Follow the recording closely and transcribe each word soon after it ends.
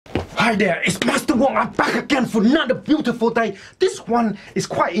Hi there, it's Master Wong. I'm back again for another beautiful day. This one is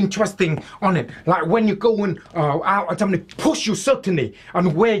quite interesting on it. Like when you're going out and somebody push you certainly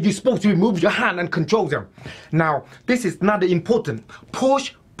and where you're supposed to move your hand and control them. Now, this is not important.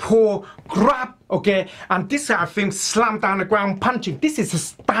 Push, pull, grab, okay? And this I think slam down the ground punching. This is a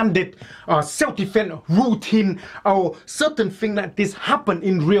standard self-defense routine or certain thing that this happen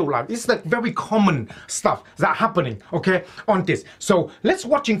in real life. It's like very common stuff that happening, okay, on this. So let's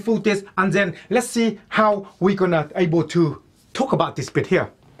watching through this and then let's see how we're gonna able to talk about this bit here.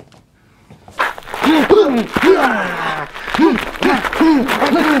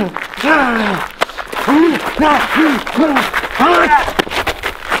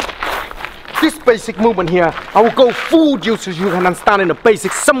 This basic movement here, I will go full you so you can understand in the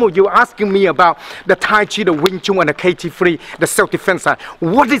basics. Some of you are asking me about the Tai Chi, the Wing Chun, and the KT3, the self-defense side.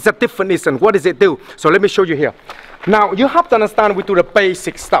 What is the difference and what does it do? So let me show you here. Now, you have to understand we do the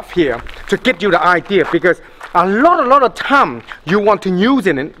basic stuff here to get you the idea, because a lot of time you want to use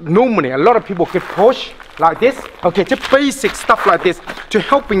it. Normally, a lot of people get pushed like this. Okay, just basic stuff like this to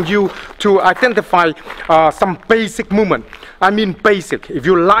helping you to identify some basic movement. I mean basic. If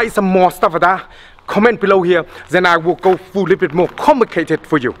you like some more stuff like that, comment below here, then I will go through a little bit more complicated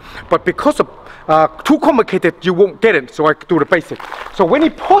for you. But because of too complicated, you won't get it, so I do the basic. So when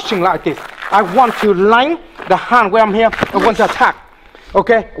you're pushing like this, I want to line the hand where I'm here, I want to attack.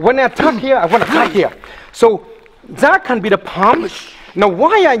 Okay, when I attack here, I want to attack here. So that can be the palm. Now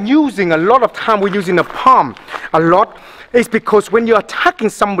why I'm using a lot of time, we're using the palm a lot, is because when you're attacking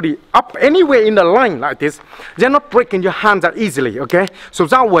somebody up anywhere in the line like this, they're not breaking your hand that easily, okay? So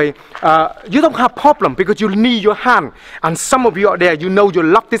that way, you don't have problem because you need your hand. And some of you out there, you know you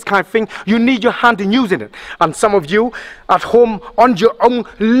love this kind of thing, you need your hand in using it. And some of you at home on your own,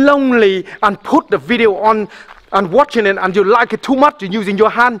 lonely, and put the video on and watching it and you like it too much, you're using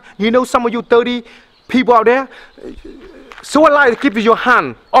your hand. You know some of you 30 people out there, so I like to give you your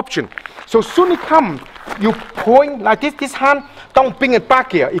hand option. So soon it come, you point like this hand, don't bring it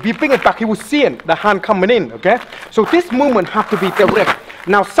back here. If you bring it back, you will see it, the hand coming in, okay? So this movement have to be direct.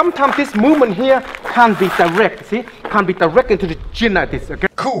 Now sometimes this movement here can be direct, see? Can be direct into the chin like this, okay?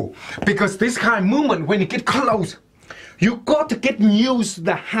 Cool, because this kind of movement, when you get close, you got to get used to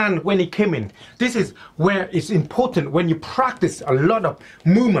the hand when it came in. This is where it's important when you practice a lot of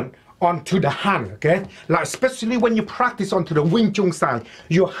movement onto the hand, okay? Like especially when you practice onto the Wing Chun side,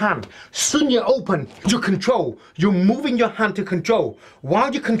 your hand. Soon you open, you control. You're moving your hand to control.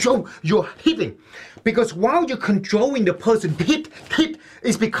 While you control, you're hitting. Because while you're controlling the person, hit,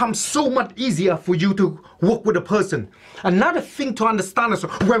 it's become so much easier for you to work with the person. Another thing to understand is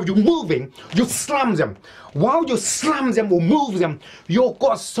where you're moving, you slam them. While you slam them or move them, you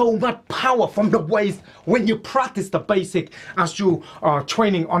got so much power from the waist when you practice the basic as you are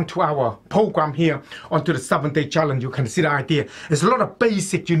training onto our program here, onto the 7-day challenge. You can see the idea. There's a lot of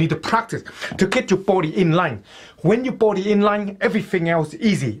basic you need to practice to get your body in line. When your body in line, everything else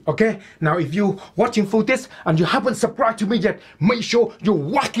easy, okay? Now if you watching through this and you haven't subscribed to me yet, make sure you're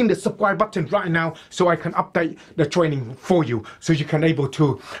whacking the subscribe button right now so I can update the training for you, so you can able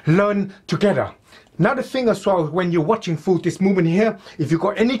to learn together. Another thing as well, when you're watching through this movement here, if you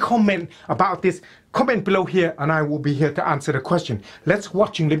got any comment about this, comment below here and I will be here to answer the question. Let's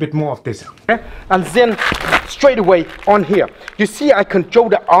watch a little bit more of this. Okay? And then straight away on here, you see I control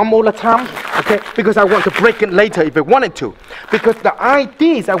the arm all the time, okay? Because I want to break it later if I wanted to. Because the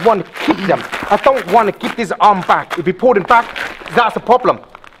idea is I want to keep them. I don't want to keep this arm back. If you pull it back, that's a problem.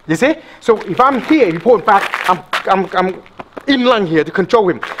 You see? So if I'm here, if you pull it back, I'm in line here to control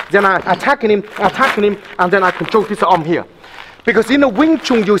him. Then I attacking him, and then I control this arm here. Because in the Wing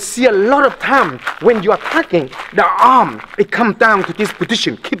Chun, you see a lot of time when you're attacking, the arm, it comes down to this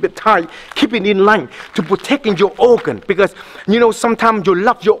position. Keep it tight, keep it in line to protecting your organ. Because, you know, sometimes you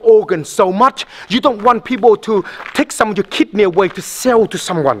love your organ so much, you don't want people to take some of your kidney away to sell to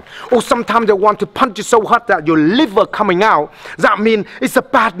someone. Or sometimes they want to punch you so hard that your liver coming out. That means it's a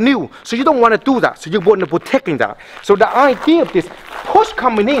bad news. So you don't want to do that. So you want to protecting that. So the idea of this push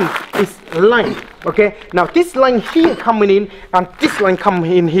coming in is line. Okay, now this line here coming in and this line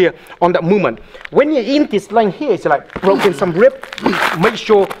coming in here on that movement. When you're in this line here, it's like broken some rib. Make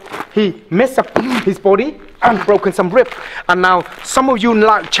sure he mess up his body and broken some rib. And now some of you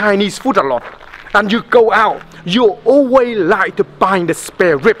like Chinese food a lot, and you go out, you always like to buy the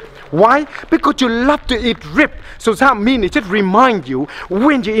spare rib. Why? Because you love to eat rib. So that means it just remind you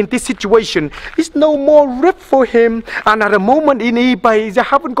when you're in this situation, it's no more rib for him. And at the moment in eBay, they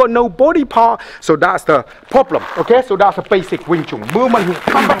haven't got no body part. So that's the problem. Okay, so that's a basic Wing Chun movement here.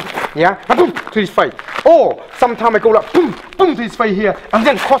 Bam, bam, yeah, and boom to his face. Or sometimes I go like boom, boom to his face here, and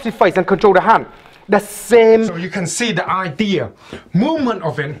then cross his face and control the hand. The same. So you can see the idea. Movement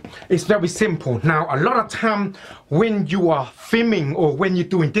of it is very simple. Now, a lot of time when you are filming or when you're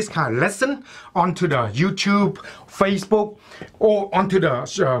doing this kind of lesson onto the YouTube, Facebook, or onto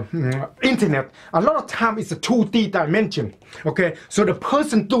the internet, a lot of time it's a 2D dimension. Okay, so the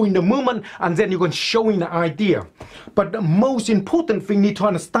person doing the movement and then you're going to showing the idea. But the most important thing you need to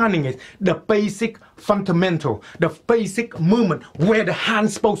understanding is the basic fundamental, the basic movement, where the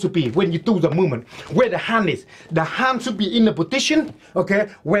hand's supposed to be when you do the movement, where the hand is. The hand should be in the position, okay,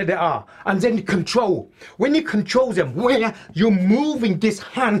 where they are. And then you control. When you control them, where you're moving this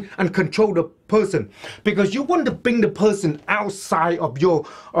hand and control the person, because you want to bring the person outside of your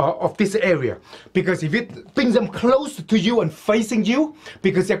of this area. Because if you bring them close to you and facing you,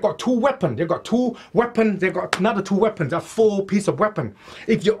 because they've got two weapons, they've got another two weapons, a 4 piece of weapon.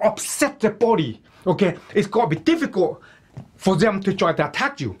 If you upset the body, okay, it's gonna be difficult for them to try to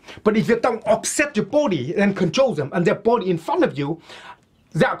attack you. But if you don't upset your body and control them and their body in front of you,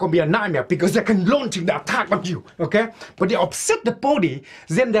 that's going to be a nightmare because they can launching the attack on you, okay? But they upset the body,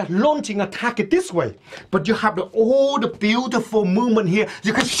 then they're launching attack it this way. But you have all the beautiful movement here.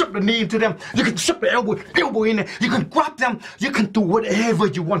 You can shove the knee into them. You can shove the elbow in there. You can grab them. You can do whatever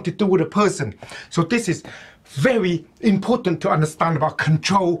you want to do with a person. So this is very important to understand about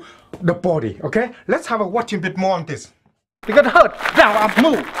control the body, okay? Let's have a watch a bit more on this. You got hurt. Now I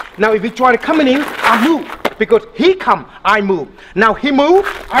move. Now if you try to come in, I move. Because he come, I move. Now he move,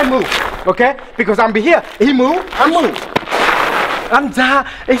 I move. Okay? Because I'm here. He move, I move. And that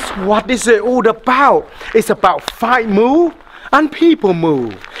is what this is all about. It's about fight move and people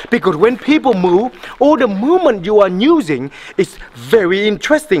move. Because when people move, all the movement you are using is very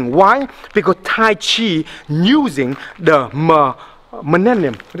interesting. Why? Because Tai Chi using the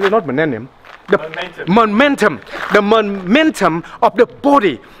momentum. Not momentum. The momentum of the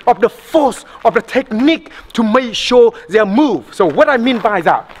body, of the force, of the technique to make sure they move. So what I mean by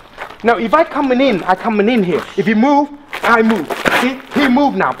that? Now if I coming in here. If he move, I move. See, he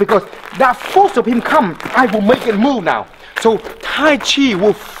move now because that force of him come, I will make it move now. So Tai Chi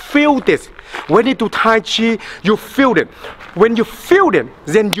will feel this. When you do Tai Chi, you feel it. When you feel it,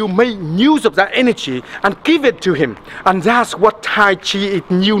 then you make use of that energy and give it to him. And that's what Tai Chi is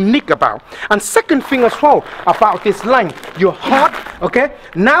unique about. And second thing as well about this line, your heart, okay?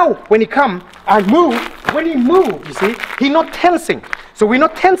 Now when he come, I move. When he move, you see, he not tensing. So we're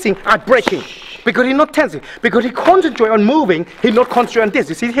not tensing, I break him. Because he's not tensing. Because he concentrate on moving, he not concentrate on this.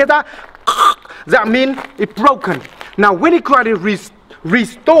 You see, hear that? That means it's broken. Now when he try to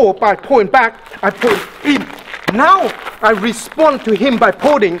restore by pulling back, I pull in. Now I respond to him by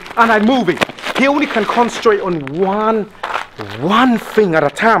pulling and I'm moving. He only can concentrate on one thing at a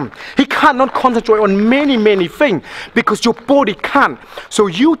time. He cannot concentrate on many things because your body can't. So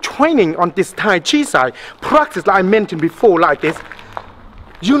you training on this Tai Chi side, practice like I mentioned before like this.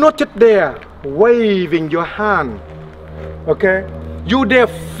 You're not just there waving your hand, okay? You're there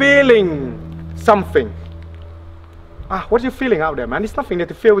feeling something. What are you feeling out there, man? It's nothing that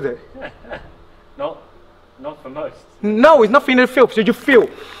you feel there. Not for most. No, it's nothing that you feel. So you feel.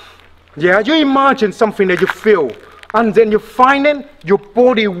 Yeah, you imagine something that you feel. And then you find it, your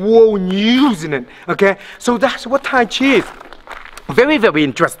body will using it. Okay? So that's what Tai Chi is. Very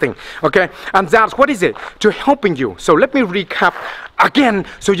interesting. Okay? And that's what is it? To helping you. So let me recap again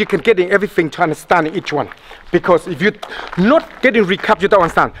so you can get everything to understand each one. Because if you're not getting recap, you don't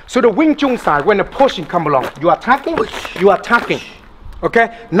understand. So the Wing Chun side, when the pushing come along, you are attacking.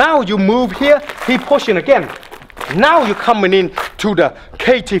 Okay? Now you move here, he pushing again. Now you're coming in to the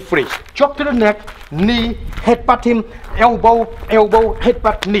KT free. Drop to the neck, knee, headbutt him, elbow,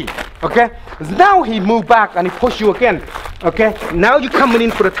 headbutt, knee. Okay? Now he move back and he push you again. Okay? Now you're coming in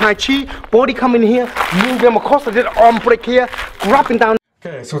for the Tai Chi, body coming here, move them across the arm break here, dropping down.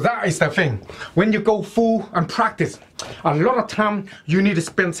 Okay, so that is the thing. When you go full and practice, a lot of time you need to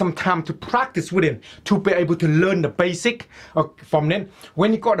spend some time to practice with him to be able to learn the basic from them.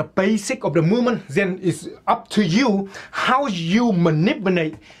 When you got the basic of the movement, then it's up to you how you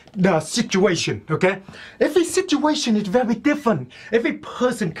manipulate the situation, okay? Every situation is very different. Every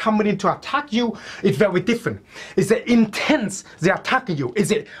person coming in to attack you is very different. Is it intense they're attacking you?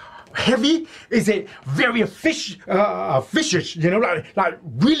 Is it heavy? Is it very vicious, you know, like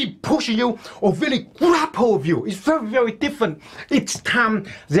really pushing you or really grab hold of you? It's very, very different each time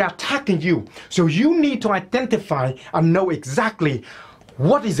they're attacking you. So you need to identify and know exactly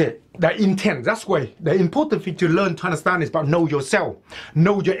what is it, the intent. That's why the important thing to learn to understand is about know yourself,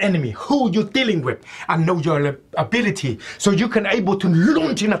 know your enemy, who you're dealing with, and know your ability. So you can able to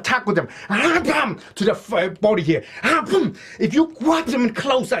launch an attack with them, to the body here. If you grab them in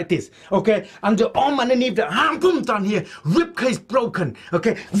close like this, okay, and the arm underneath the down here, rib cage broken,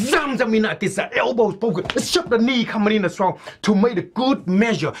 okay, jam them in like this, the elbows broken, shut the knee coming in as well to make a good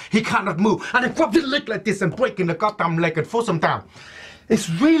measure. He cannot move, and then grab the leg like this and breaking the goddamn leg and force him down. It's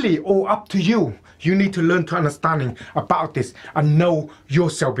really all up to you. You need to learn to understanding about this and know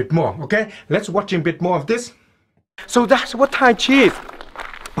yourself a bit more, okay? Let's watch a bit more of this. So that's what Tai Chi is.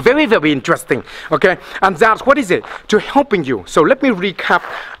 Very, very interesting, okay? And that's what is it? To helping you. So let me recap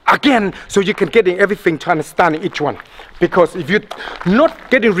again so you can get everything to understanding each one. Because if you're not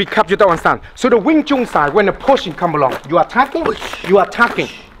getting recap, you don't understand. So the Wing Chun side, when the pushing come along, you are attacking,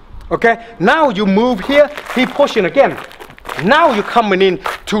 okay? Now you move here, he pushing again. Now you're coming in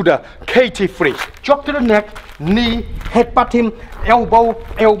to the KT free. Drop to the neck, knee, headbutt him, elbow,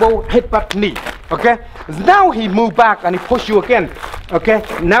 headbutt, knee. Okay? Now he move back and he push you again. Okay?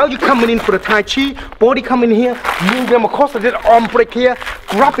 Now you're coming in for the Tai Chi, body coming in here, move them across, and then arm break here,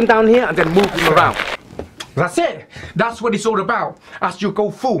 grab him down here, and then move him around. That's it. That's what it's all about as you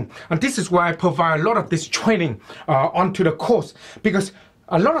go full. And this is why I provide a lot of this training onto the course. Because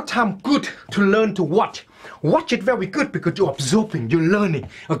a lot of time good to learn to watch. Watch it very good because you're absorbing, you're learning,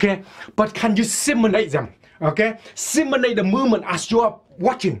 okay? But can you simulate them, okay? Simulate the movement as you're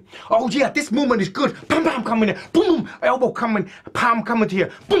watching. Oh yeah, this movement is good. Bam, bam, coming in. Boom, elbow coming, palm coming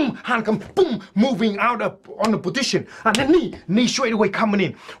here. Boom, hand coming, boom, moving out on the position. And then knee straight away coming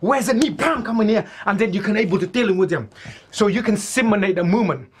in. Where's the knee, bam, coming here. And then you can able to dealing with them. So you can simulate the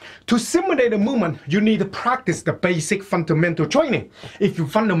movement. To simulate the movement, you need to practice the basic fundamental training. If your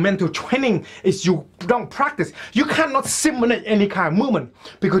fundamental training is you don't practice, you cannot simulate any kind of movement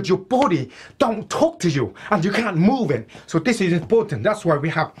because your body don't talk to you and you can't move it. So this is important. That's why we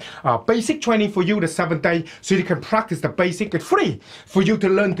have basic training for you, the 7 days, so you can practice the basic. It's free for you to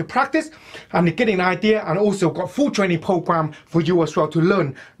learn to practice and getting an idea, and also got full training program for you as well to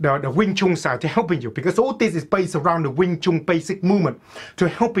learn the Wing Chun side to helping you, because all this is based around the Wing Chun basic movement to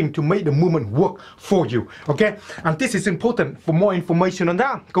helping to make the movement work for you, okay? And this is important. For more information on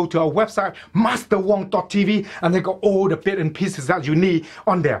that, go to our website masterwong.tv, and they got all the bits and pieces that you need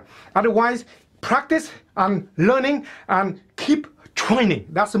on there. Otherwise, practice and learning and keep training.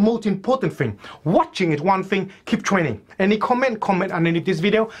 That's the most important thing. Watching is one thing, keep training. Any comment underneath this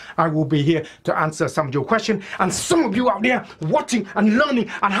video. I will be here to answer some of your questions. And some of you out there watching and learning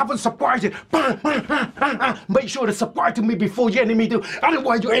and haven't subscribed yet, make sure to subscribe to me before your enemy do.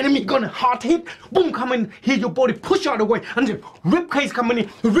 Otherwise your enemy gonna hard hit, boom, come in, hit your body, push out of the way, and then rib cage coming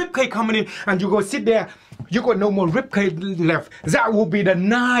in, and you go sit there. You got no more rib cage left. That will be the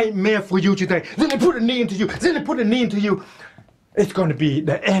nightmare for you today. Then they put a knee into you. It's going to be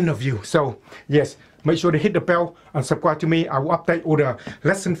the end of you. So yes, make sure to hit the bell and subscribe to me. I will update all the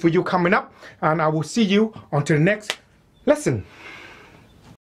lesson for you coming up, and I will see you on to the next lesson.